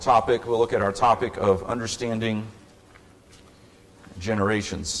topic. We'll look at our topic of understanding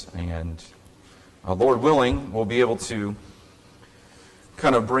generations. And Lord willing, we'll be able to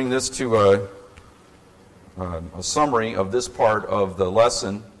kind of bring this to a summary of this part of the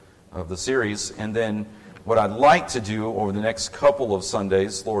lesson of the series. And then what I'd like to do over the next couple of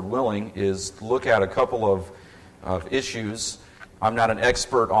Sundays, Lord willing, is look at a couple of issues. I'm not an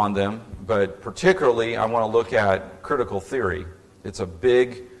expert on them, but particularly I want to look at critical theory. It's a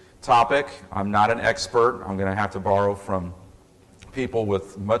big topic. I'm not an expert. I'm going to have to borrow from people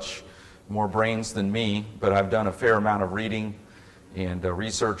with much more brains than me, but I've done a fair amount of reading and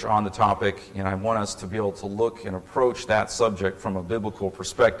research on the topic, and I want us to be able to look and approach that subject from a biblical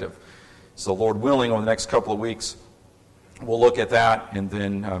perspective. So Lord willing, over the next couple of weeks, we'll look at that, and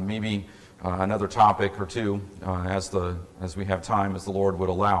then maybe another topic or two as we have time, as the Lord would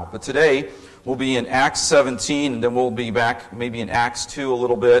allow. But today we'll be in Acts 17, and then we'll be back maybe in Acts 2 a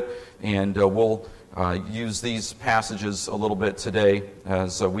little bit, and we'll use these passages a little bit today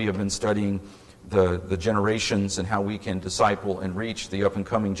as we have been studying the generations and how we can disciple and reach the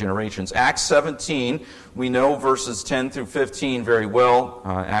up-and-coming generations. Acts 17, we know verses 10 through 15 very well.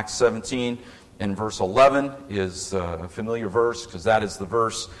 Acts 17 and verse 11 is a familiar verse because that is the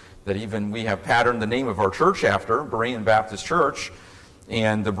verse that even we have patterned the name of our church after, Berean Baptist Church.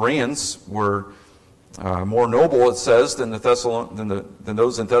 And the Bereans were more noble, it says, than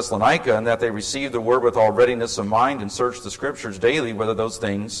those in Thessalonica, in that they received the word with all readiness of mind and searched the Scriptures daily whether those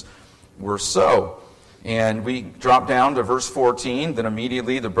things were so. And we drop down to verse 14. Then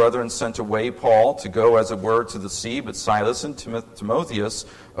immediately the brethren sent away Paul to go as it were to the sea, but Silas and Timotheus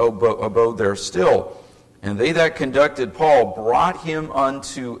abode there still. And they that conducted Paul brought him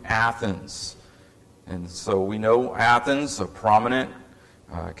unto Athens. And so we know Athens, a prominent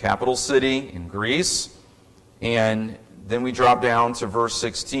capital city in Greece. And then we drop down to verse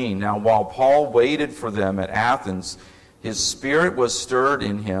 16. Now while Paul waited for them at Athens, his spirit was stirred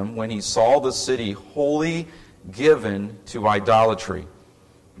in him when he saw the city wholly given to idolatry.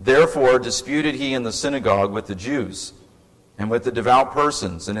 Therefore disputed he in the synagogue with the Jews, and with the devout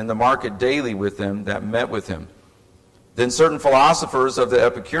persons, and in the market daily with them that met with him. Then certain philosophers of the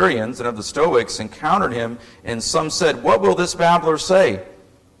Epicureans and of the Stoics encountered him, and some said, What will this babbler say?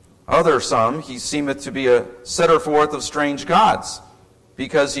 Other some, he seemeth to be a setter forth of strange gods,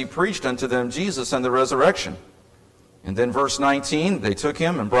 because he preached unto them Jesus and the resurrection. And then verse 19, they took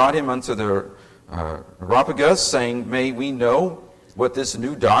him and brought him unto the Areopagus, saying, May we know what this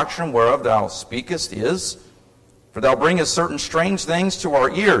new doctrine whereof thou speakest is? For thou bringest certain strange things to our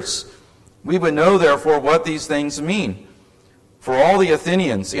ears. We would know, therefore, what these things mean. For all the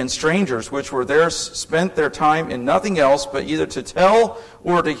Athenians and strangers which were there spent their time in nothing else but either to tell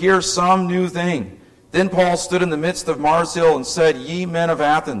or to hear some new thing. Then Paul stood in the midst of Mars Hill and said, Ye men of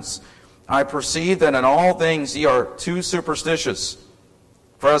Athens, I perceive that in all things ye are too superstitious.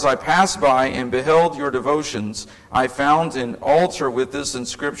 For as I passed by and beheld your devotions, I found an altar with this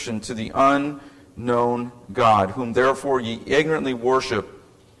inscription, To the unknown God, whom therefore ye ignorantly worship,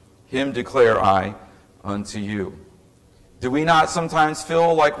 him declare I unto you. Do we not sometimes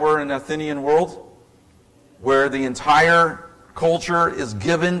feel like we're in an Athenian world, where the entire culture is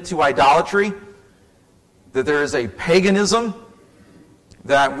given to idolatry, that there is a paganism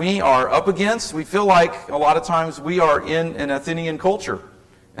that we are up against? We feel like a lot of times we are in an Athenian culture,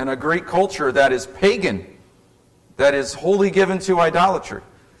 and a Greek culture that is pagan, that is wholly given to idolatry.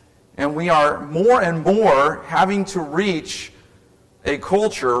 And we are more and more having to reach a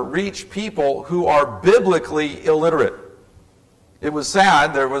culture, reach people who are biblically illiterate. It was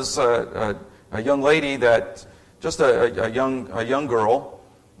sad. There was a young lady that, just a young girl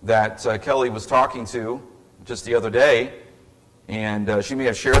that Kelly was talking to just the other day, and she may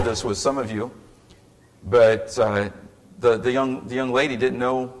have shared this with some of you, but the young lady didn't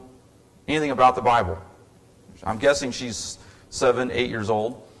know anything about the Bible. I'm guessing she's 7, 8 years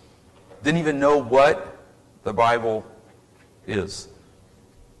old. Didn't even know what the Bible is.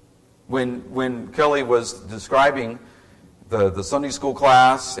 When Kelly was describing the Sunday school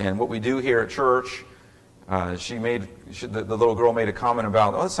class and what we do here at church, the little girl made a comment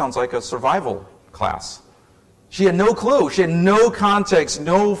about, it sounds like a survival class. She had no clue. She had no context,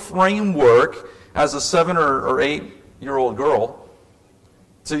 no framework as a 7 or 8-year-old girl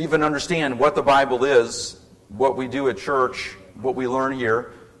to even understand what the Bible is, what we do at church, what we learn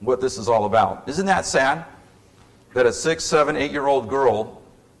here, what this is all about. Isn't that sad? That a 6, 7, 8-year-old girl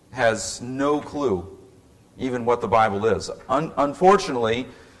has no clue even what the Bible is. Unfortunately,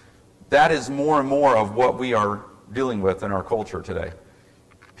 that is more and more of what we are dealing with in our culture today.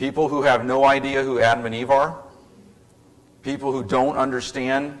 People who have no idea who Adam and Eve are, people who don't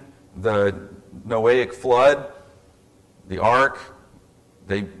understand the Noahic flood, the ark.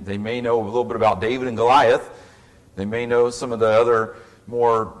 They may know a little bit about David and Goliath. They may know some of the other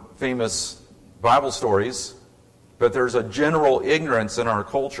more famous Bible stories. But there's a general ignorance in our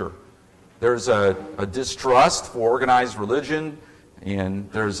culture. There's a distrust for organized religion, and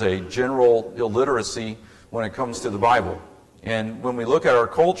there's a general illiteracy when it comes to the Bible. And when we look at our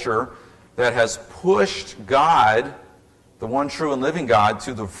culture that has pushed God, the one true and living God,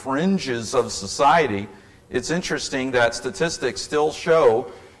 to the fringes of society, it's interesting that statistics still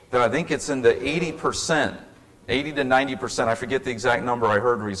show that I think it's in the 80%, 80 to 90%, I forget the exact number I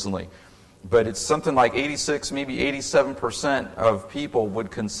heard recently, but it's something like 86, maybe 87% of people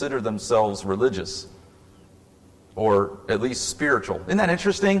would consider themselves religious, or at least spiritual. Isn't that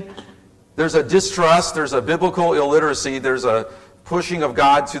interesting? There's a distrust, there's a biblical illiteracy, there's a pushing of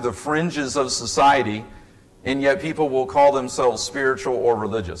God to the fringes of society, and yet people will call themselves spiritual or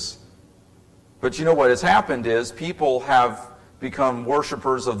religious. But you know what has happened is people have become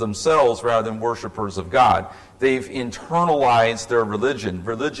worshipers of themselves rather than worshipers of God. They've internalized their religion.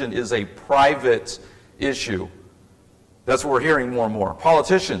 Religion is a private issue. That's what we're hearing more and more.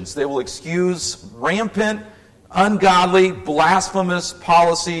 Politicians, they will excuse rampant, ungodly, blasphemous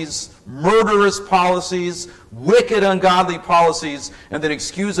policies, murderous policies, wicked, ungodly policies, and then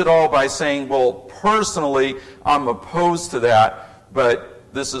excuse it all by saying, well, personally, I'm opposed to that, but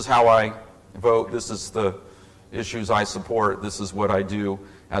this is how I vote, this is the issues I support, this is what I do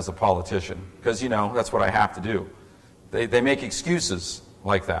as a politician. Because, that's what I have to do. They make excuses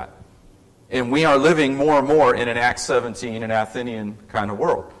like that. And we are living more and more in an Acts 17 and Athenian kind of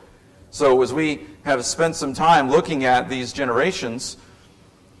world. So as we have spent some time looking at these generations,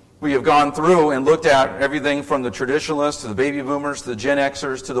 we have gone through and looked at everything from the traditionalists to the baby boomers to the Gen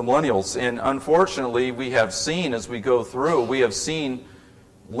Xers to the millennials. And unfortunately, we have seen as we go through, we have seen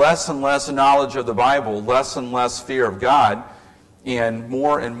less and less knowledge of the Bible, less and less fear of God, and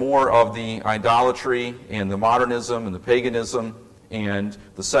more of the idolatry and the modernism and the paganism and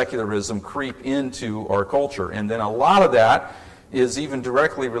the secularism creep into our culture. And then a lot of that is even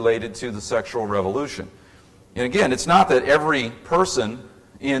directly related to the sexual revolution. And again, it's not that every person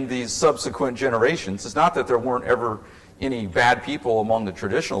in these subsequent generations, it's not that there weren't ever any bad people among the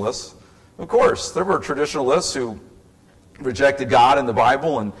traditionalists. Of course, there were traditionalists who rejected God and the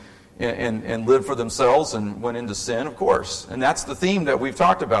Bible and lived for themselves and went into sin, of course. And that's the theme that we've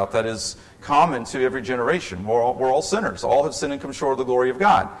talked about that is common to every generation. We're all sinners. All have sinned and come short of the glory of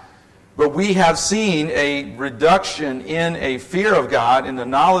God. But we have seen a reduction in a fear of God, in the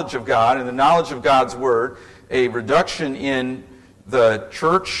knowledge of God, in the knowledge of God's Word, a reduction in the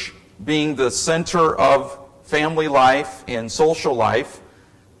church being the center of family life and social life.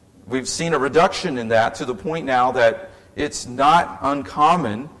 We've seen a reduction in that to the point now that it's not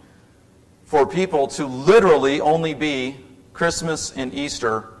uncommon for people to literally only be Christmas and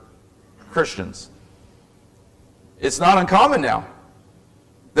Easter Christians. It's not uncommon now.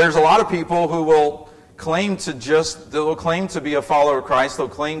 There's a lot of people who will claim to be a follower of Christ, they'll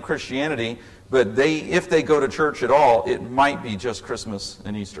claim Christianity, but if they go to church at all, it might be just Christmas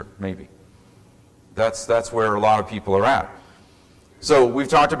and Easter, maybe. That's where a lot of people are at. So we've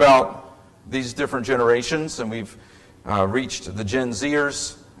talked about these different generations, and we've reached the Gen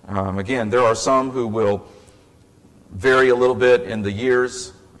Zers. Again, there are some who will vary a little bit in the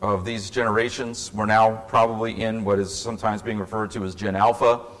years of these generations. We're now probably in what is sometimes being referred to as Gen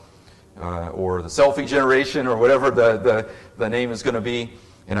Alpha, or the selfie generation, or whatever the name is going to be.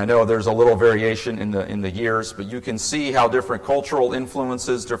 And I know there's a little variation in the years, but you can see how different cultural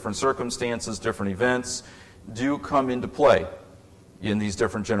influences, different circumstances, different events do come into play in these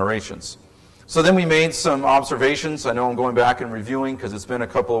different generations. So then we made some observations. I know I'm going back and reviewing because it's been a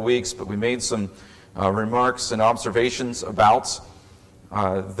couple of weeks, but we made some remarks and observations about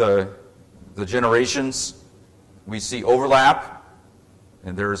the generations. We see overlap,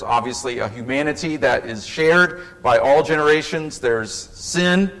 and there's obviously a humanity that is shared by all generations. There's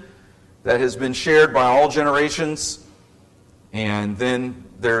sin that has been shared by all generations. And then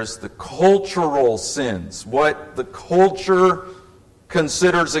there's the cultural sins, what the culture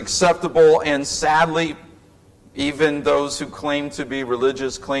considers acceptable, and sadly, even those who claim to be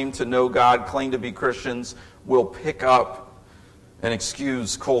religious, claim to know God, claim to be Christians, will pick up and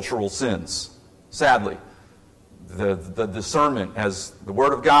excuse cultural sins. Sadly, the discernment, as the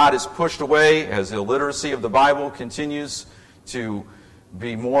Word of God is pushed away, as illiteracy of the Bible continues to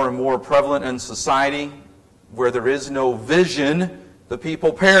be more and more prevalent in society, where there is no vision, the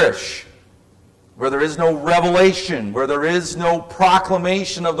people perish. Where there is no revelation, where there is no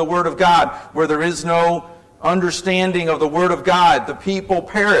proclamation of the Word of God, where there is no understanding of the Word of God, the people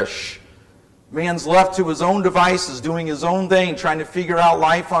perish. Man's left to his own devices, doing his own thing, trying to figure out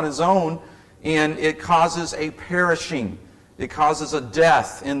life on his own, and it causes a perishing. It causes a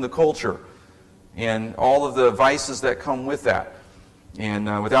death in the culture and all of the vices that come with that.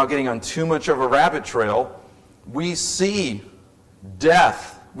 And without getting on too much of a rabbit trail, we see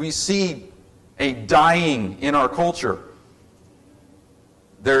death. We see a dying in our culture.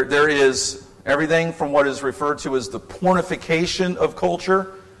 There is everything from what is referred to as the pornification of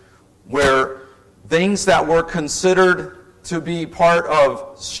culture, where things that were considered to be part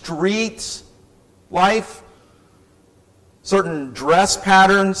of street life, certain dress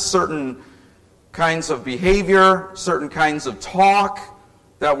patterns, certain kinds of behavior, certain kinds of talk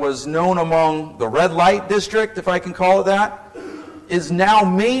that was known among the red light district, if I can call it that, is now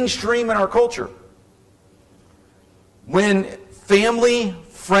mainstream in our culture. When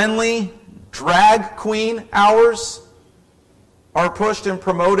family-friendly drag queen hours are pushed and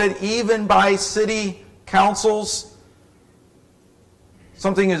promoted even by city councils,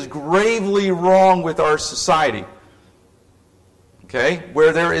 something is gravely wrong with our society. Okay?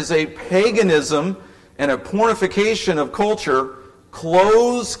 Where there is a paganism and a pornification of culture,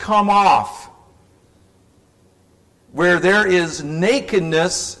 clothes come off. Where there is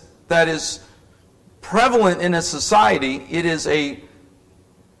nakedness that is prevalent in a society, it is a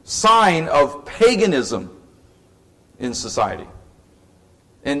sign of paganism in society.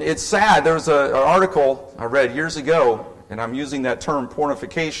 And it's sad. There was an article I read years ago, and I'm using that term,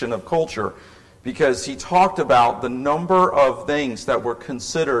 pornification of culture, because he talked about the number of things that were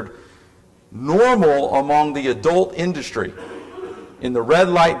considered normal among the adult industry, in the red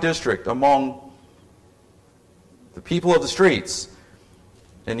light district, among the people of the streets.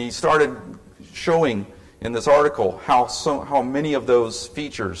 And he started showing in this article how many of those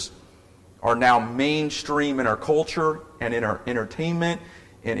features are now mainstream in our culture and in our entertainment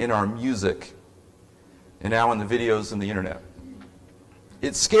and in our music, and now in the videos and the internet.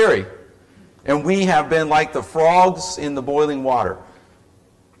 It's scary. And we have been like the frogs in the boiling water.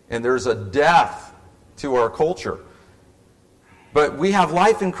 And there's a death to our culture. But we have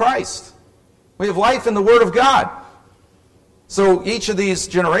life in Christ. We have life in the Word of God. So each of these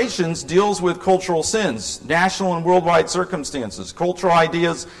generations deals with cultural sins, national and worldwide circumstances, cultural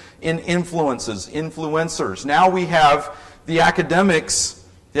ideas and influences, influencers. Now we have the academics,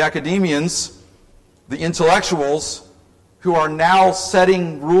 the academians, the intellectuals, who are now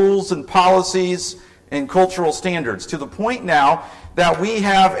setting rules and policies and cultural standards, to the point now that we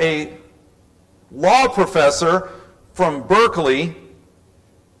have a law professor from Berkeley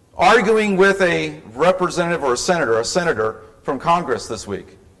arguing with a representative or a senator from Congress this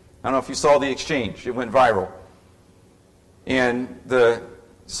week. I don't know if you saw the exchange. It went viral. And the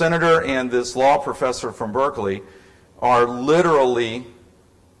senator and this law professor from Berkeley are literally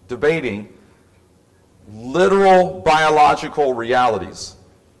debating literal biological realities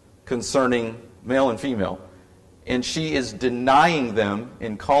concerning male and female. And she is denying them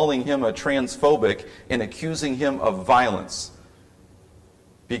and calling him a transphobic and accusing him of violence.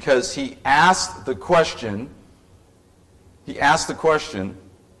 Because he asked the question,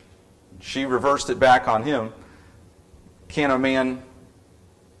 she reversed it back on him, can a man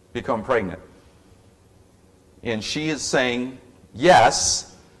become pregnant? And she is saying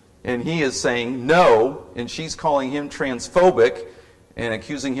yes, and he is saying no, and she's calling him transphobic and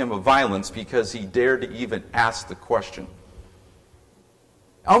accusing him of violence because he dared to even ask the question.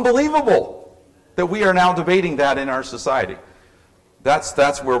 Unbelievable that we are now debating that in our society.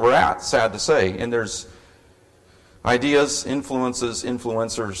 That's where we're at, sad to say. And there's ideas, influences,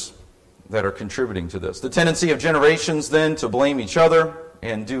 influencers that are contributing to this. The tendency of generations then to blame each other,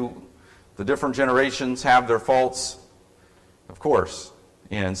 and do the different generations have their faults? Of course.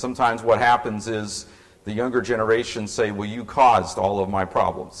 And sometimes what happens is the younger generations say, well, you caused all of my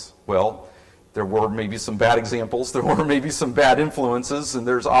problems. Well, there were maybe some bad examples, there were maybe some bad influences, and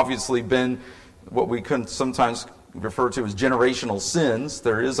there's obviously been what we can sometimes refer to as generational sins.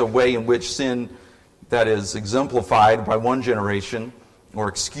 There is a way in which sin that is exemplified by one generation or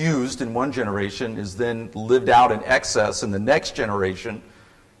excused in one generation is then lived out in excess in the next generation.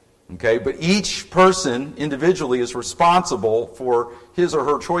 Okay, but each person individually is responsible for his or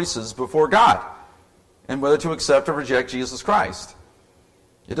her choices before God and whether to accept or reject Jesus Christ.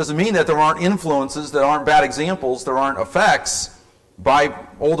 It doesn't mean that there aren't influences, there aren't bad examples, there aren't effects by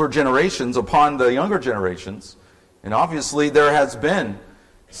older generations upon the younger generations. And obviously there has been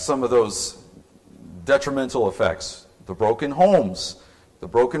some of those detrimental effects. The broken homes, the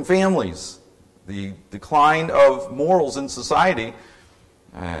broken families, the decline of morals in society.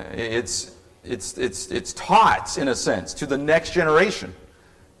 It's it's taught, in a sense, to the next generation.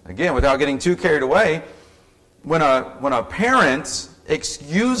 Again, without getting too carried away, when a parent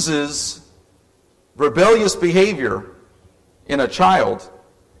excuses rebellious behavior in a child,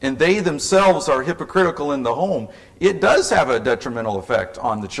 and they themselves are hypocritical in the home, it does have a detrimental effect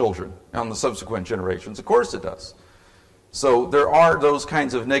on the children, on the subsequent generations. Of course it does. So there are those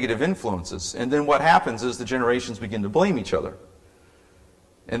kinds of negative influences. And then what happens is the generations begin to blame each other.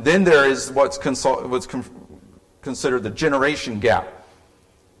 And then there is what's considered the generation gap.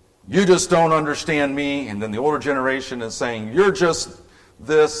 You just don't understand me. And then the older generation is saying, you're just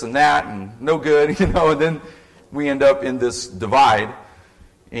this and that and no good, and then we end up in this divide.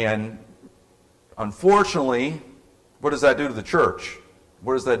 And unfortunately, what does that do to the church?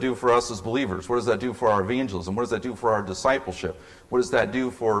 What does that do for us as believers? What does that do for our evangelism? What does that do for our discipleship? What does that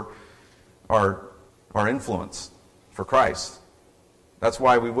do for our influence for Christ? That's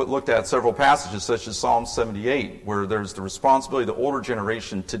why we looked at several passages such as Psalm 78, where there's the responsibility of the older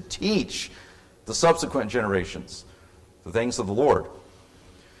generation to teach the subsequent generations the things of the Lord.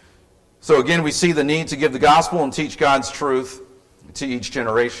 So again, we see the need to give the gospel and teach God's truth to each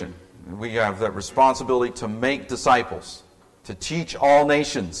generation. We have that responsibility to make disciples, to teach all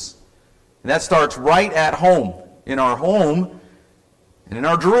nations. And that starts right at home, in our home, and in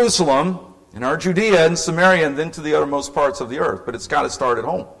our Jerusalem, in our Judea and Samaria, and then to the uttermost parts of the earth. But it's got to start at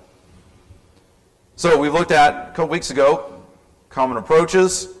home. So we looked at, a couple weeks ago, common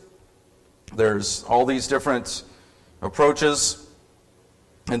approaches. There's all these different approaches.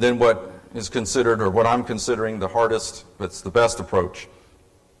 And then what is considered, or what I'm considering, the hardest, but it's the best approach.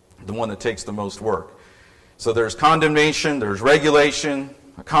 The one that takes the most work. So there's condemnation, there's regulation,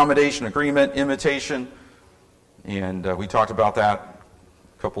 accommodation, agreement, imitation. And we talked about that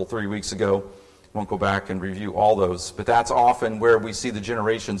a 3 weeks ago. Won't go back and review all those. But that's often where we see the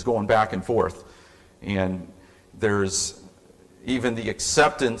generations going back and forth. And there's even the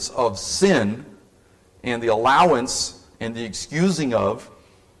acceptance of sin and the allowance and the excusing of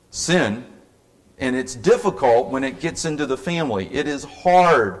sin. And it's difficult when it gets into the family. It is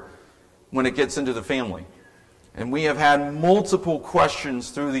hard when it gets into the family. And we have had multiple questions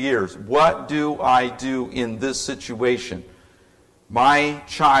through the years. What do I do in this situation? My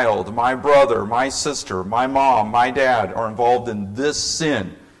child, my brother, my sister, my mom, my dad are involved in this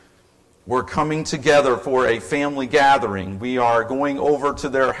sin. We're coming together for a family gathering. We are going over to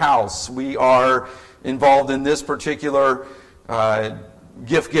their house. We are involved in this particular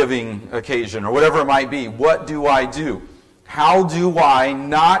gift-giving occasion, or whatever it might be. What do I do? How do I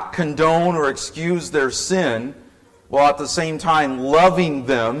not condone or excuse their sin, while at the same time loving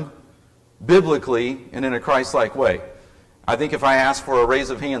them biblically and in a Christ-like way? I think if I asked for a raise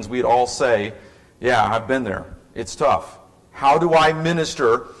of hands, we'd all say, yeah, I've been there. It's tough. How do I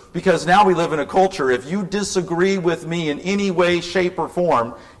minister? Because now we live in a culture, if you disagree with me in any way, shape, or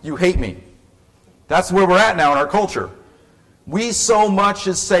form, you hate me. That's where we're at now in our culture. We so much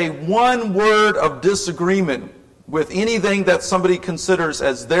as say one word of disagreement with anything that somebody considers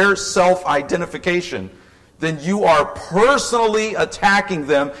as their self-identification, then you are personally attacking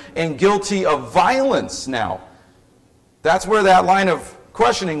them and guilty of violence now. That's where that line of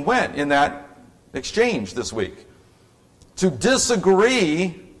questioning went in that exchange this week. To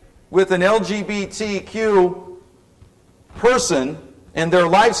disagree with an LGBTQ person and their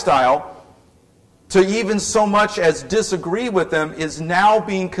lifestyle, to even so much as disagree with them, is now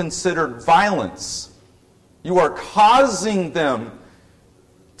being considered violence. You are causing them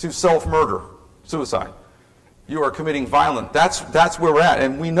to self-murder, suicide. You are committing violence. That's where we're at.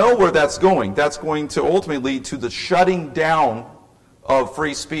 And we know where that's going. That's going to ultimately lead to the shutting down of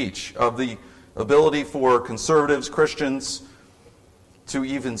free speech, of the ability for conservatives, Christians, to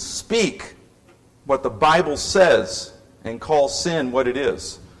even speak what the Bible says and call sin what it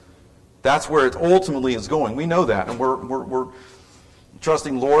is. That's where it ultimately is going. We know that. And we're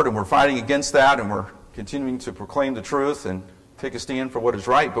trusting Lord, and we're fighting against that, and we're continuing to proclaim the truth and take a stand for what is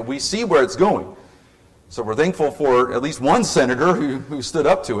right. But we see where it's going. So we're thankful for at least one senator who stood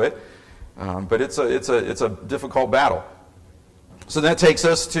up to it. But it's a difficult battle. So that takes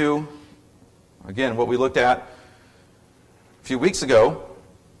us to, again, what we looked at a few weeks ago.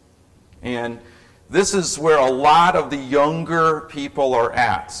 And this is where a lot of the younger people are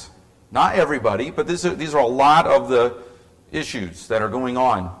at. Not everybody, but these are a lot of the issues that are going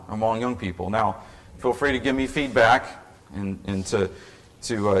on among young people. Now, feel free to give me feedback and to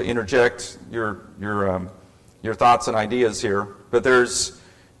interject your thoughts and ideas here. But there's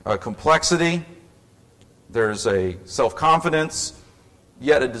a complexity, there's a self-confidence,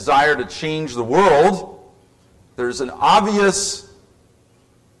 yet a desire to change the world. There's an obvious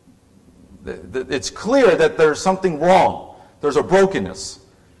It's clear that there's something wrong. There's a brokenness.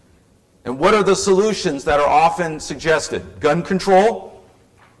 And what are the solutions that are often suggested? Gun control.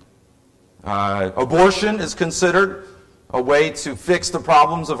 Abortion is considered a way to fix the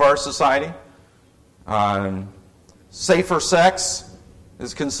problems of our society. Safer sex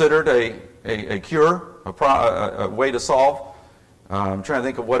is considered a cure, a way to solve. I'm trying to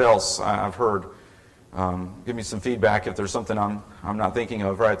think of what else I've heard. Give me some feedback if there's something I'm not thinking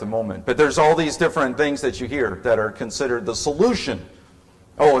of right at the moment. But there's all these different things that you hear that are considered the solution.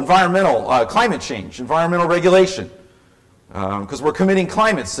 Oh, environmental, climate change, environmental regulation. Because we're committing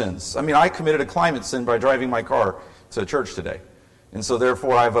climate sins. I mean, I committed a climate sin by driving my car to church today. And so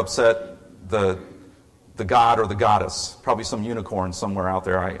therefore I've upset the god or the goddess. Probably some unicorn somewhere out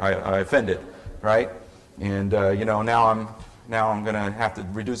there I offended, right? And, now I'm going to have to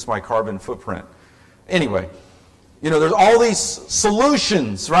reduce my carbon footprint. Anyway, there's all these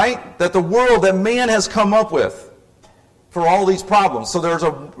solutions, right, that that man has come up with for all these problems. So there's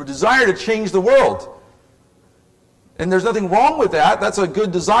a desire to change the world. And there's nothing wrong with that. That's a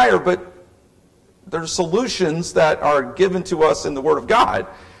good desire, but there's solutions that are given to us in the Word of God.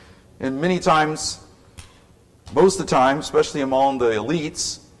 And many times, most of the time, especially among the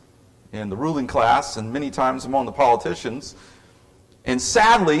elites and the ruling class, and many times among the politicians, and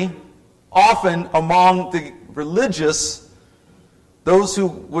sadly, often among the religious, those who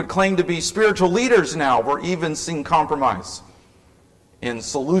would claim to be spiritual leaders now, we're even seeing compromise in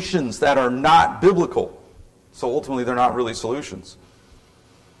solutions that are not biblical. So ultimately, they're not really solutions.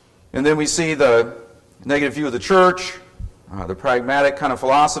 And then we see the negative view of the church, the pragmatic kind of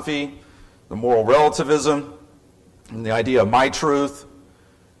philosophy, the moral relativism, and the idea of my truth,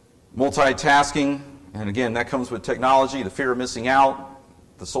 multitasking, and again, that comes with technology, the fear of missing out,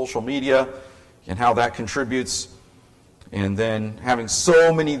 the social media, and how that contributes. And then having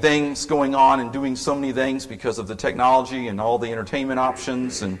so many things going on and doing so many things because of the technology and all the entertainment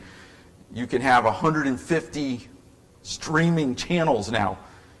options. And you can have 150 streaming channels now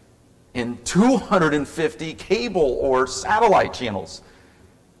and 250 cable or satellite channels.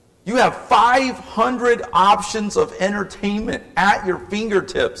 You have 500 options of entertainment at your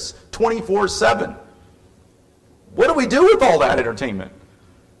fingertips 24/7. What do we do with all that entertainment?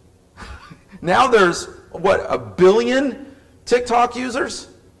 Now there's, 1 billion TikTok users?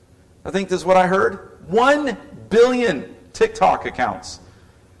 I think this is what I heard. 1 billion TikTok accounts.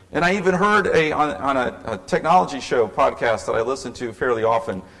 And I even heard on a technology show podcast that I listen to fairly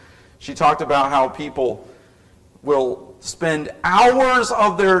often, she talked about how people will spend hours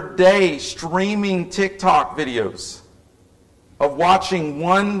of their day streaming TikTok videos of watching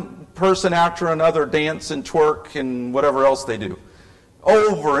one person after another dance and twerk and whatever else they do.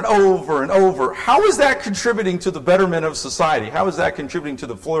 Over and over and over. How is that contributing to the betterment of society? How is that contributing to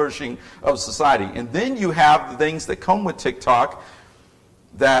the flourishing of society? And then you have the things that come with TikTok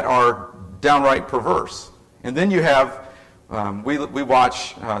that are downright perverse. And then you have, we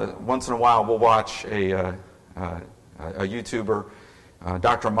watch, once in a while, we'll watch a YouTuber,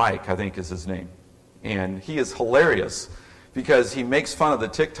 Dr. Mike, I think is his name. And he is hilarious because he makes fun of the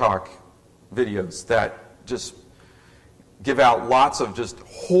TikTok videos that just give out lots of just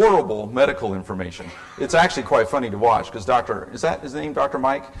horrible medical information. It's actually quite funny to watch because is that his name, Dr.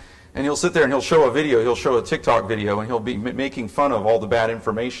 Mike? And he'll sit there and he'll show a TikTok video, and he'll be making fun of all the bad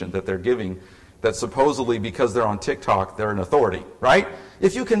information that they're giving, that supposedly because they're on TikTok, they're an authority, right?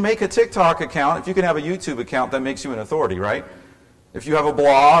 If you can make a TikTok account, if you can have a YouTube account, that makes you an authority, right? If you have a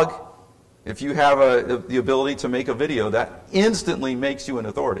blog, if you have the ability to make a video, that instantly makes you an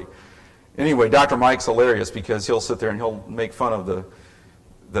authority. Anyway, Dr. Mike's hilarious because he'll sit there and he'll make fun of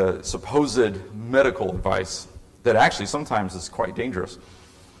the supposed medical advice that actually sometimes is quite dangerous.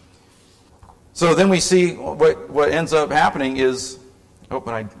 So then we see what ends up happening is, and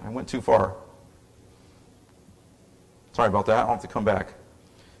I went too far. Sorry about that. I'll have to come back.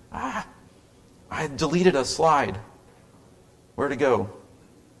 I deleted a slide. Where'd it go?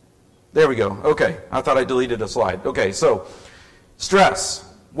 There we go. Okay, I thought I deleted a slide. Okay, so stress.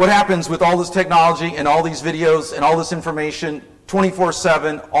 What happens with all this technology and all these videos and all this information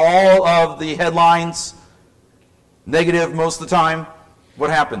 24/7, all of the headlines, negative most of the time? What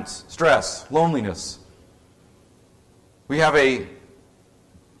happens? Stress, loneliness. We have a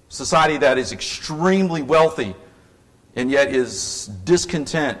society that is extremely wealthy and yet is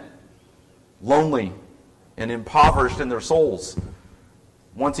discontent, lonely, and impoverished in their souls,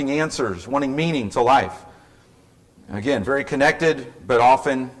 wanting answers, wanting meaning to life. Again, very connected, but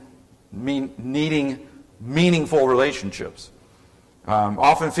often needing meaningful relationships.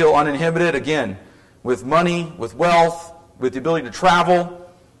 Often feel uninhibited, again, with money, with wealth, with the ability to travel,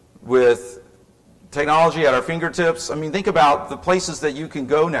 with technology at our fingertips. I mean, think about the places that you can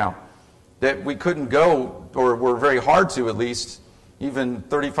go now that we couldn't go, or were very hard to at least, even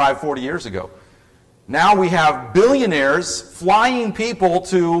 35, 40 years ago. Now we have billionaires flying people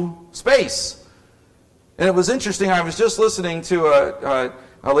to space. And it was interesting, I was just listening to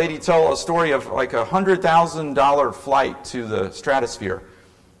a lady tell a story of like a $100,000 flight to the stratosphere.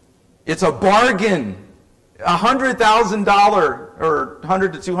 It's a bargain. $100,000 or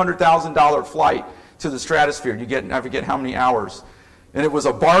 $100,000 to $200,000 flight to the stratosphere. You get, I forget how many hours. And it was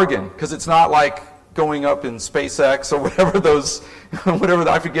a bargain, because it's not like going up in SpaceX or whatever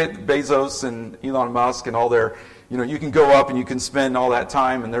I forget, Bezos and Elon Musk and all their, you can go up and you can spend all that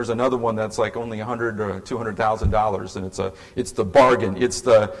time, and there's another one that's like only $100,000 or $200,000, and it's the bargain. It's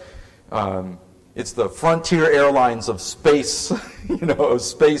the Frontier Airlines of space, of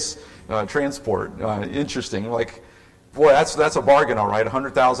space transport. Interesting. Like, boy, that's a bargain, all right.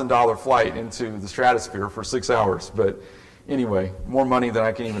 $100,000 flight into the stratosphere for 6 hours. But anyway, more money than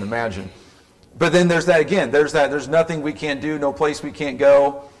I can even imagine. But then there's that again. There's nothing we can't do, no place we can't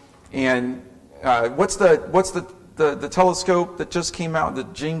go. And what's the telescope that just came out, the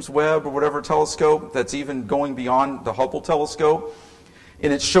James Webb or whatever telescope that's even going beyond the Hubble telescope?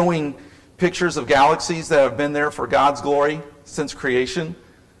 And it's showing pictures of galaxies that have been there for God's glory since creation.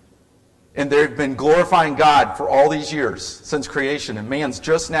 And they've been glorifying God for all these years since creation, and man's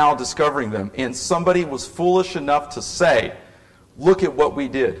just now discovering them. And somebody was foolish enough to say, look at what we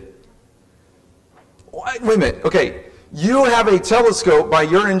did. Wait a minute. Okay, you have a telescope by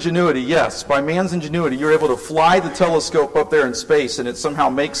your ingenuity, yes, by man's ingenuity. You're able to fly the telescope up there in space, and it somehow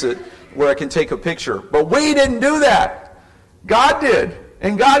makes it where it can take a picture. But we didn't do that. God did.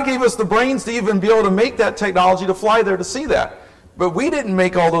 And God gave us the brains to even be able to make that technology to fly there to see that. But we didn't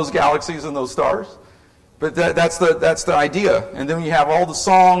make all those galaxies and those stars. But that's the idea. And then you have all the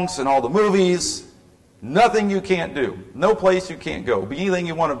songs and all the movies. Nothing you can't do. No place you can't go. Be anything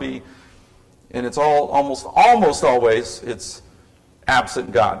you want to be. And it's all almost always it's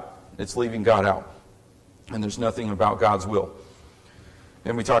absent God. It's leaving God out. And there's nothing about God's will.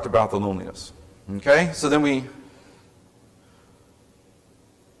 And we talked about the loneliness. Okay? So then we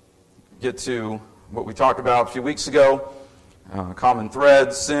get to what we talked about a few weeks ago. Common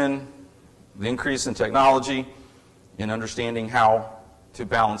threads, sin, the increase in technology, and understanding how to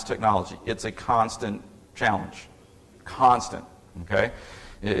balance technology. It's a constant challenge. Constant. Okay?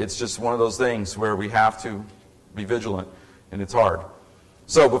 It's just one of those things where we have to be vigilant, and it's hard.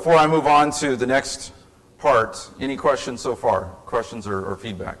 So before I move on to the next part, any questions so far? Questions or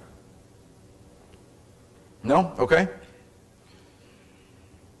feedback? No? Okay.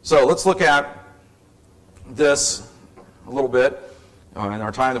 So let's look at this a little bit in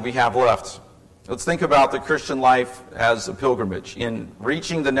our time that we have left. Let's think about the Christian life as a pilgrimage, in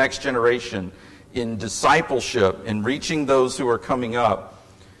reaching the next generation, in discipleship, in reaching those who are coming up,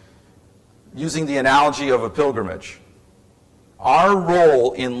 using the analogy of a pilgrimage. Our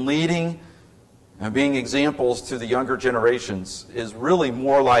role in leading and being examples to the younger generations is really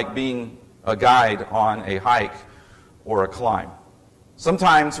more like being a guide on a hike or a climb.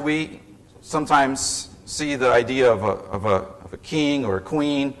 Sometimes we see the idea of a king or a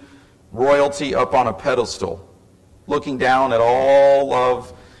queen, royalty up on a pedestal, looking down at all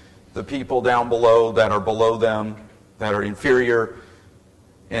of the people down below that are below them, that are inferior,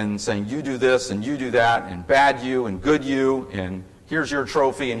 and saying, you do this and you do that, and bad you and good you, and here's your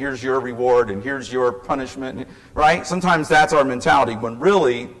trophy and here's your reward and here's your punishment, right? Sometimes that's our mentality, when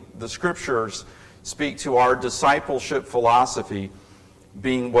really the scriptures speak to our discipleship philosophy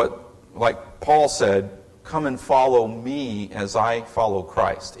being what, like Paul said, come and follow me as I follow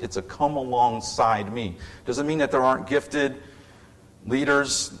Christ. It's a come alongside me. Doesn't mean that there aren't gifted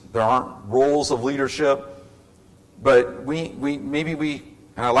leaders, there aren't roles of leadership, but we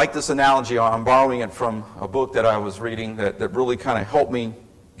and I like this analogy. I'm borrowing it from a book that I was reading that really kind of helped me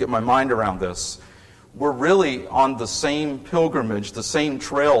get my mind around this. We're really on the same pilgrimage, the same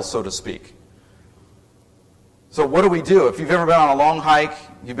trail, so to speak. So what do we do? If you've ever been on a long hike,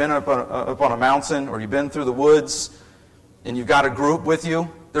 you've been up on a mountain, or you've been through the woods, and you've got a group with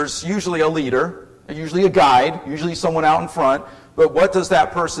you, there's usually a leader, usually a guide, usually someone out in front. But what does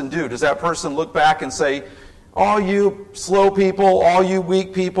that person do? Does that person look back and say, all you slow people, all you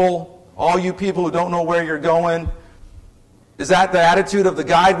weak people, all you people who don't know where you're going? Is that the attitude of the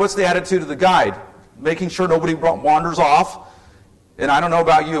guide? What's the attitude of the guide? Making sure nobody wanders off? And I don't know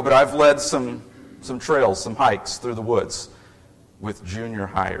about you, but I've led some trails, some hikes through the woods with junior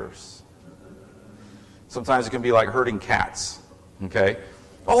hires. Sometimes it can be like herding cats, okay?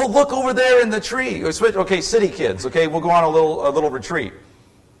 Oh, look over there in the tree. Okay, city kids, okay, we'll go on a little retreat.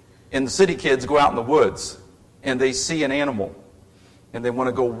 And the city kids go out in the woods, and they see an animal, and they want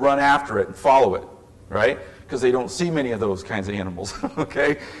to go run after it and follow it, right? Because they don't see many of those kinds of animals,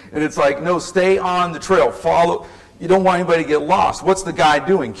 okay? And it's like, no, stay on the trail. Follow. You don't want anybody to get lost. What's the guide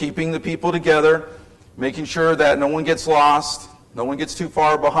doing? Keeping the people together, making sure that no one gets lost, no one gets too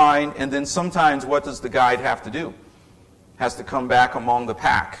far behind, and then sometimes what does the guide have to do? Has to come back among the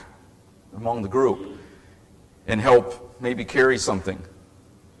pack, among the group, and help maybe carry something,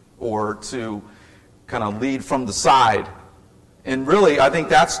 or to kind of lead from the side. And really, I think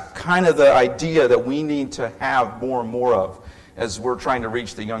that's kind of the idea that we need to have more and more of as we're trying to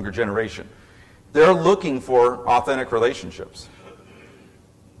reach the younger generation. They're looking for authentic relationships.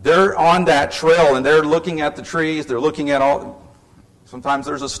 They're on that trail, and they're looking at the trees, they're looking at all... Sometimes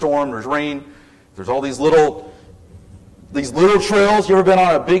there's a storm, there's rain, there's all these little trails. You ever been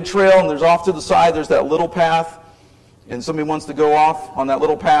on a big trail, and there's off to the side, there's that little path, and somebody wants to go off on that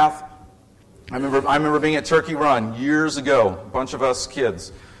little path? I remember being at Turkey Run years ago, a bunch of us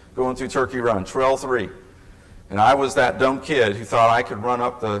kids going through Turkey Run, Trail 3. And I was that dumb kid who thought I could run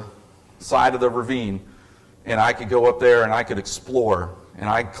up the side of the ravine, and I could go up there and I could explore. And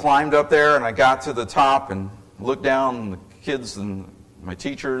I climbed up there, and I got to the top and looked down, and the kids and my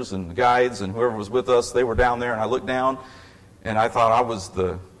teachers and the guides and whoever was with us, they were down there, and I looked down, and I thought I was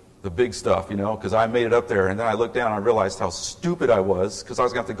the big stuff, because I made it up there. And then I looked down, and I realized how stupid I was, because I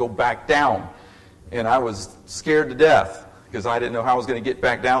was going to have to go back down. And I was scared to death, because I didn't know how I was going to get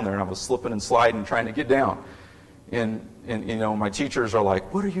back down there, and I was slipping and sliding trying to get down. And my teachers are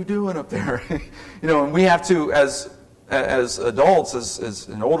like, "What are you doing up there?" And we have to, as adults, as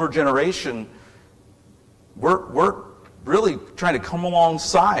an older generation, we're really trying to come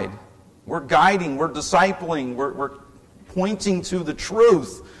alongside. We're guiding, we're discipling, we're pointing to the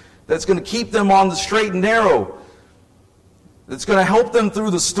truth that's going to keep them on the straight and narrow. That's going to help them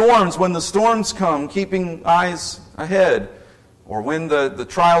through the storms when the storms come, keeping eyes ahead. Or when the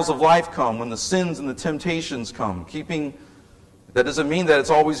trials of life come, when the sins and the temptations come. That doesn't mean that it's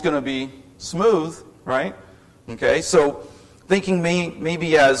always going to be smooth, right? Okay, so thinking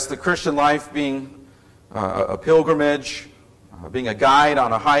maybe as the Christian life being a pilgrimage, being a guide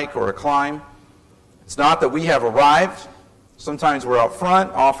on a hike or a climb. It's not that we have arrived. Sometimes we're out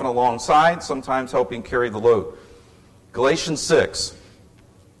front, often alongside, sometimes helping carry the load. Galatians 6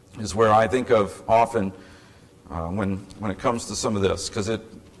 is where I think of often when it comes to some of this, because it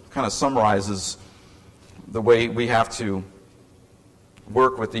kind of summarizes the way we have to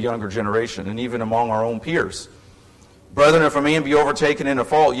work with the younger generation and even among our own peers. Brethren, if a man be overtaken in a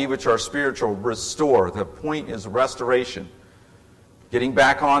fault, ye which are spiritual, restore. The point is restoration. Getting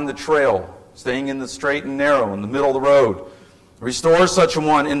back on the trail, staying in the straight and narrow, in the middle of the road. Restore such a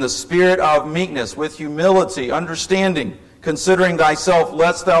one in the spirit of meekness, with humility, understanding, considering thyself,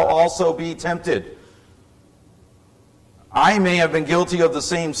 lest thou also be tempted. I may have been guilty of the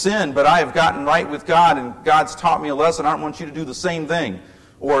same sin, but I have gotten right with God, and God's taught me a lesson. I don't want you to do the same thing.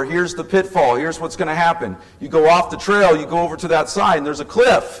 Or here's the pitfall. Here's what's going to happen. You go off the trail, you go over to that side, and there's a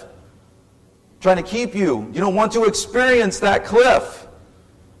cliff trying to keep you. You don't want to experience that cliff.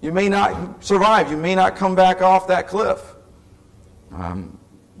 You may not survive. You may not come back off that cliff.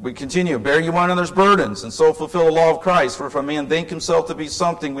 We continue. Bear you one another's burdens, and so fulfill the law of Christ. For if a man think himself to be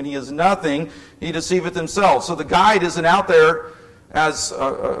something when he is nothing, he deceiveth himself. So the guide isn't out there as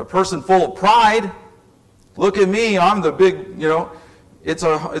a person full of pride. Look at me, I'm the big, It's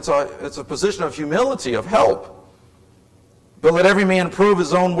a position of humility, of help. But let every man prove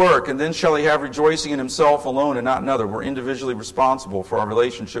his own work, and then shall he have rejoicing in himself alone and not another. We're individually responsible for our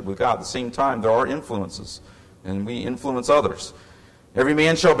relationship with God. At the same time, there are influences, and we influence others. Every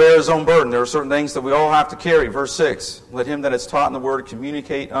man shall bear his own burden. There are certain things that we all have to carry. Verse 6, let him that is taught in the word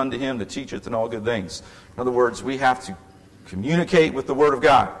communicate unto him that teacheth in all good things. In other words, we have to communicate with the word of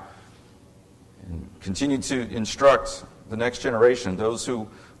God and continue to instruct the next generation, those who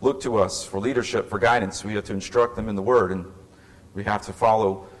look to us for leadership, for guidance. We have to instruct them in the Word, and we have to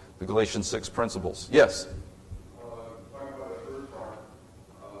follow the Galatians 6 principles. Yes? Talking about the first part,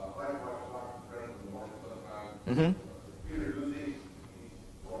 I watch soccer friends in the morning sometimes. Mm-hmm. Peter Lucy, he's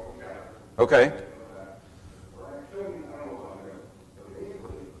Roman Catholic. Okay. I don't know about him, but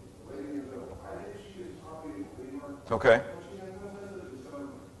basically, the lady in the middle, I think she is probably a believer. Okay. But she has no sense of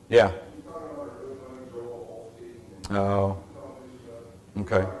discernment. Yeah. She's talking about her good friend, Joel Osteen. Oh.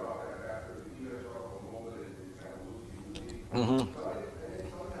 Okay. Mm-hmm.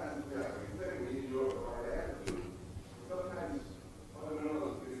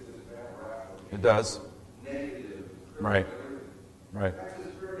 It does. Right. Right.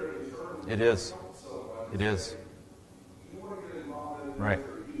 It is. It is. Right.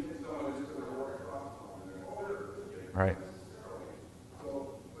 Right.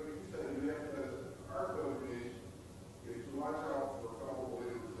 So, like you said, you have to, our code is to watch out for a couple of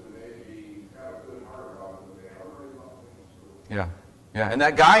believers and maybe have a good heart about them. They are really about things. Yeah. Yeah. And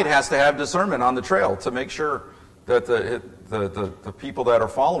that guide has to have discernment on the trail to make sure that the people that are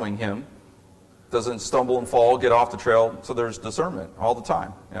following him doesn't stumble and fall, get off the trail. So there's discernment all the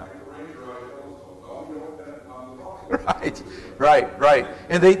time. Yeah. Right.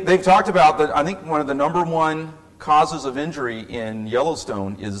 And they've talked about that. I think one of the number one causes of injury in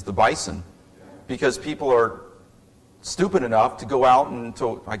Yellowstone is the bison, because people are stupid enough to go out and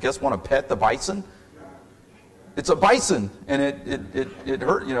to, I guess, want to pet the bison. It's a bison, and it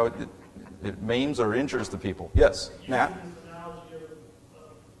hurt. It maims or injures the people. Yes, Matt.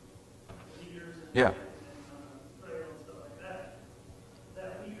 Yeah.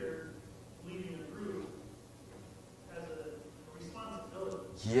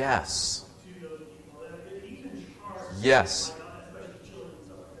 Yes. Yes.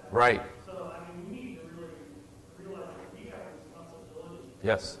 Right. So, I mean, we need to really realize that we have a responsibility.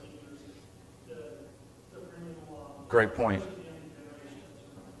 Yes. To bring them along. Great point.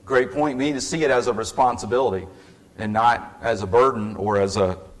 Great point. We need to see it as a responsibility and not as a burden or as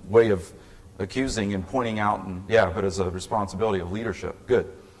a way of accusing and pointing out, but as a responsibility of leadership.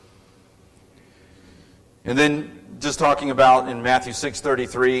 Good. And then just talking about in Matthew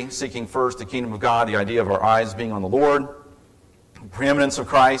 6:33, seeking first the kingdom of God, the idea of our eyes being on the Lord, the preeminence of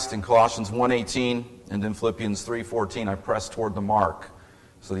Christ in Colossians 1:18, and in Philippians 3:14, I press toward the mark.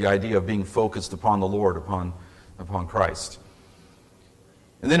 So the idea of being focused upon the Lord, upon Christ.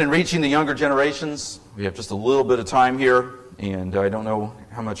 And then in reaching the younger generations, we have just a little bit of time here, and I don't know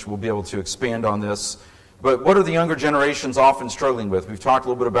how much we'll be able to expand on this. But what are the younger generations often struggling with? We've talked a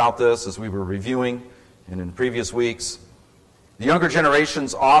little bit about this as we were reviewing and in previous weeks. The younger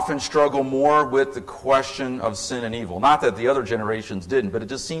generations often struggle more with the question of sin and evil. Not that the other generations didn't, but it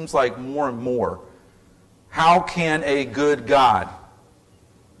just seems like more and more. How can a good God?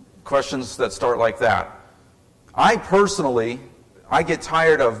 Questions that start like that. I get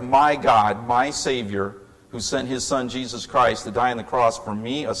tired of my God, my Savior, who sent his Son Jesus Christ to die on the cross for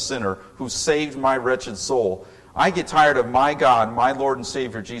me, a sinner, who saved my wretched soul. I get tired of my God, my Lord and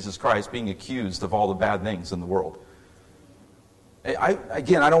Savior Jesus Christ, being accused of all the bad things in the world. I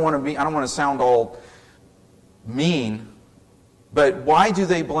don't want to sound all mean, but why do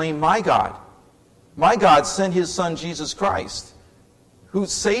they blame my God? My God sent his Son Jesus Christ, who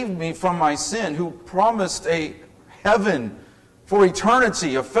saved me from my sin, who promised a heaven for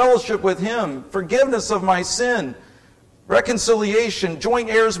eternity, a fellowship with him, forgiveness of my sin, reconciliation, joint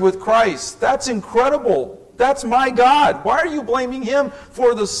heirs with Christ. That's incredible. That's my God. Why are you blaming him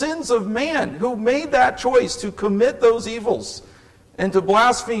for the sins of man who made that choice to commit those evils and to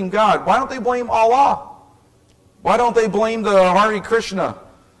blaspheme God? Why don't they blame Allah? Why don't they blame the Hare Krishna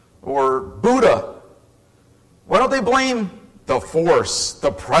or Buddha? Why don't they blame the force,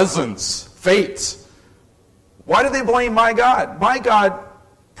 the presence, fate? Why do they blame my God? My God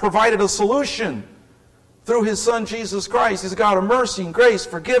provided a solution through his Son Jesus Christ. He's a God of mercy and grace,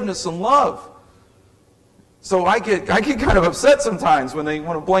 forgiveness and love. So I get kind of upset sometimes when they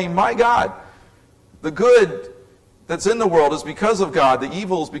want to blame my God. The good that's in the world is because of God. The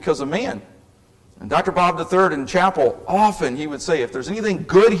evil is because of man. And Dr. Bob III in chapel, often he would say, if there's anything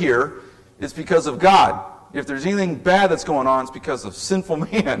good here, it's because of God. If there's anything bad that's going on, it's because of sinful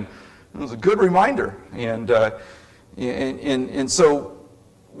man. It was a good reminder. And so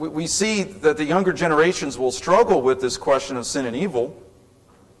we see that the younger generations will struggle with this question of sin and evil.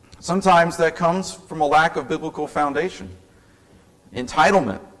 Sometimes that comes from a lack of biblical foundation.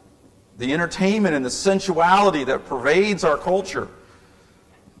 Entitlement, the entertainment and the sensuality that pervades our culture,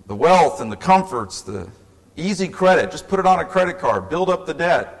 the wealth and the comforts, the easy credit, just put it on a credit card, build up the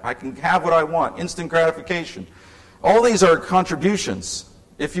debt, I can have what I want, instant gratification. All these are contributions.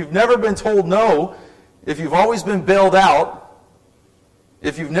 If you've never been told no, if you've always been bailed out,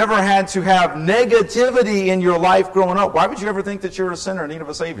 if you've never had to have negativity in your life growing up, why would you ever think that you're a sinner in need of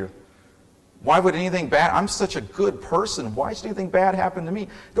a Savior? Why would anything bad? I'm such a good person. Why should anything bad happen to me?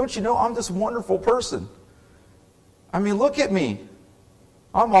 Don't you know I'm this wonderful person? I mean, look at me.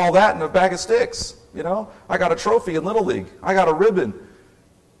 I'm all that in a bag of sticks. You know, I got a trophy in Little League. I got a ribbon.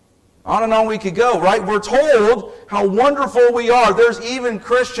 On and on we could go, right? We're told how wonderful we are. There's even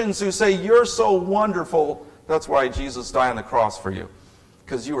Christians who say, you're so wonderful. That's why Jesus died on the cross for you.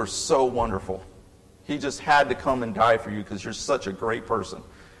 Because you are so wonderful. He just had to come and die for you because you're such a great person.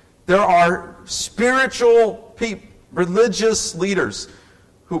 There are spiritual religious leaders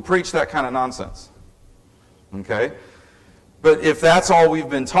who preach that kind of nonsense. Okay? But if that's all we've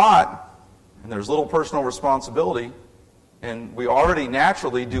been taught, and there's little personal responsibility, And we already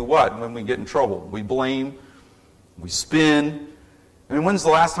naturally do what when we get in trouble? We blame, we spin. I mean, when's the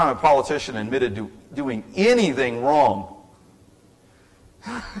last time a politician admitted to doing anything wrong?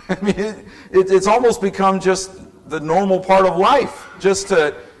 I mean, it's almost become just the normal part of life, just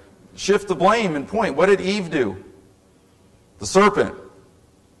to shift the blame and point. What did Eve do? The serpent,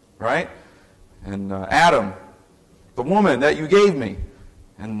 right? And Adam, the woman that you gave me.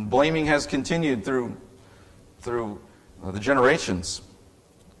 And blaming has continued through the generations.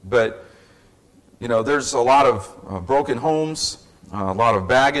 But, you know, there's a lot of broken homes, a lot of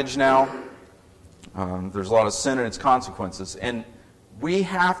baggage now. There's a lot of sin and its consequences. And we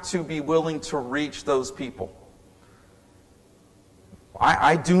have to be willing to reach those people.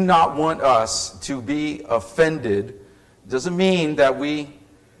 I do not want us to be offended. Doesn't mean that we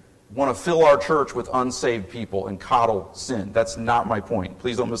want to fill our church with unsaved people and coddle sin. That's not my point.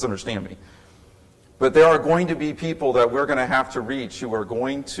 Please don't misunderstand me. But there are going to be people that we're going to have to reach who are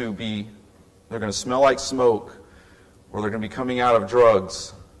going to be, they're going to smell like smoke, or they're going to be coming out of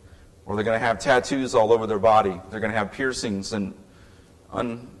drugs, or they're going to have tattoos all over their body. They're going to have piercings in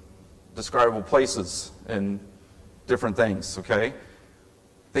undescribable places and different things, okay?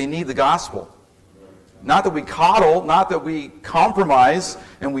 They need the gospel. Not that we coddle, not that we compromise,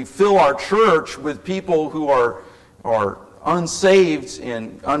 and we fill our church with people who are unsaved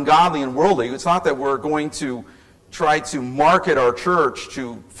and ungodly and worldly. It's not that we're going to try to market our church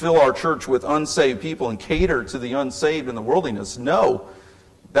to fill our church with unsaved people and cater to the unsaved and the worldliness. No,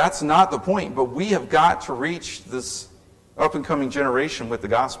 that's not the point. But we have got to reach this up-and-coming generation with the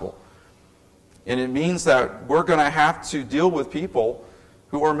gospel. And it means that we're going to have to deal with people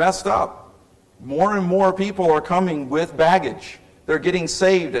who are messed up. More and more people are coming with baggage. They're getting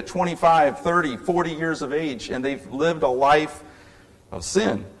saved at 25, 30, 40 years of age, and they've lived a life of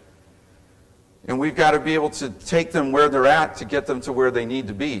sin. And we've got to be able to take them where they're at to get them to where they need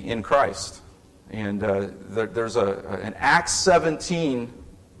to be in Christ. And there's an Acts 17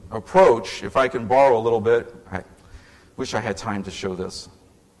 approach, if I can borrow a little bit. I wish I had time to show this.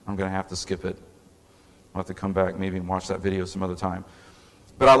 I'm going to have to skip it. I'll have to come back maybe and watch that video some other time.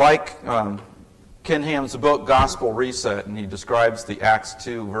 But I like Ken Ham's book, Gospel Reset, and he describes the Acts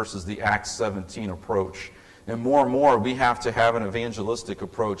 2 versus the Acts 17 approach. And more, we have to have an evangelistic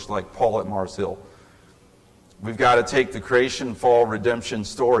approach like Paul at Mars Hill. We've got to take the creation, fall, redemption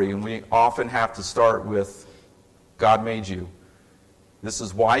story, and we often have to start with, God made you. This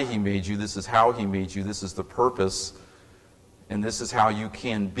is why He made you. This is how He made you. This is the purpose. And this is how you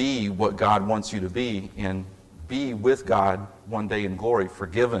can be what God wants you to be and be with God one day in glory,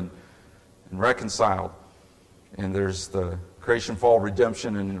 forgiven and reconciled. And there's the creation, fall,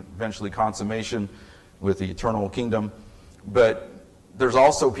 redemption, and eventually consummation with the eternal kingdom. But there's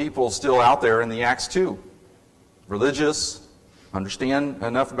also people still out there in the Acts 2. Religious, understand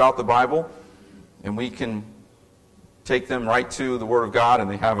enough about the Bible, and we can take them right to the Word of God, and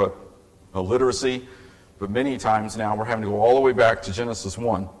they have a literacy. But many times now we're having to go all the way back to Genesis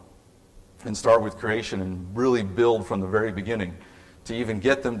 1 and start with creation and really build from the very beginning to even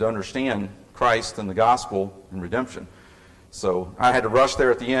get them to understand Christ and the gospel and redemption. So I had to rush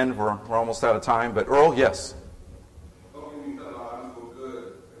there at the end. We're almost out of time. But Earl, yes? Something you said about so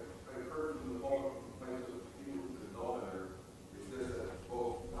good. I've heard from the moment from places of people that know better. It says that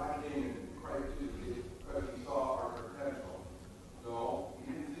both God came in Christ Jesus because He saw our potential. No,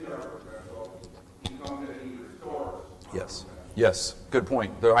 He didn't see our potential. He comes in and He restores. Yes. Yes. Good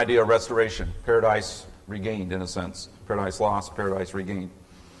point. The idea of restoration. Paradise regained, in a sense. Paradise lost, paradise regained.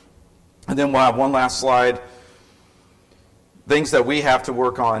 And then we'll have one last slide. Things that we have to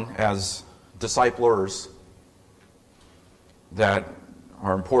work on as disciplers that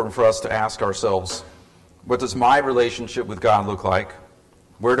are important for us to ask ourselves. What does my relationship with God look like?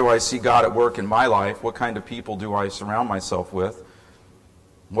 Where do I see God at work in my life? What kind of people do I surround myself with?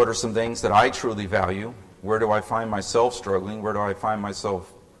 What are some things that I truly value? Where do I find myself struggling? What do I find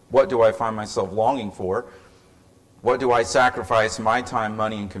myself longing for? What do I sacrifice my time,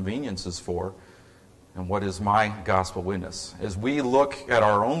 money, and conveniences for? And what is my gospel witness? As we look at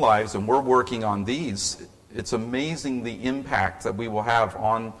our own lives and we're working on these, it's amazing the impact that we will have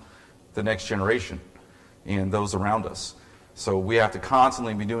on the next generation and those around us. So we have to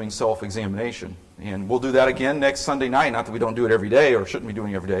constantly be doing self-examination. And we'll do that again next Sunday night. Not that we don't do it every day or shouldn't be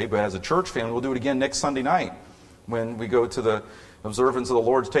doing it every day, but as a church family, we'll do it again next Sunday night when we go to the observance of the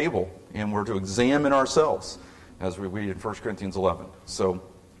Lord's table and we're to examine ourselves as we read in 1 Corinthians 11. So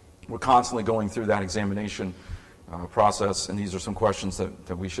we're constantly going through that examination process, and these are some questions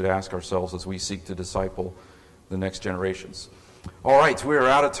that we should ask ourselves as we seek to disciple the next generations. All right, we are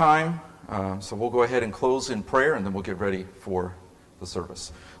out of time. So we'll go ahead and close in prayer, and then we'll get ready for the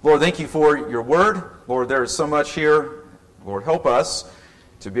service. Lord, thank you for your word. Lord, there is so much here. Lord, help us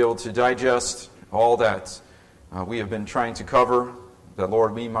to be able to digest all that we have been trying to cover, that,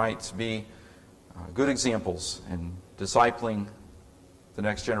 Lord, we might be good examples in discipling the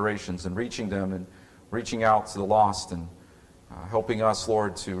next generations and reaching them and reaching out to the lost and helping us,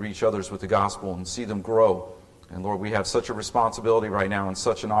 Lord, to reach others with the gospel and see them grow. And Lord, we have such a responsibility right now and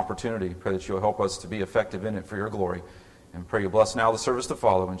such an opportunity. Pray that you'll help us to be effective in it for your glory. And pray you bless now the service to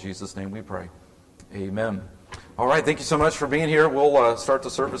follow. In Jesus' name we pray. Amen. All right, thank you so much for being here. We'll start the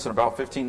service in about 15 minutes.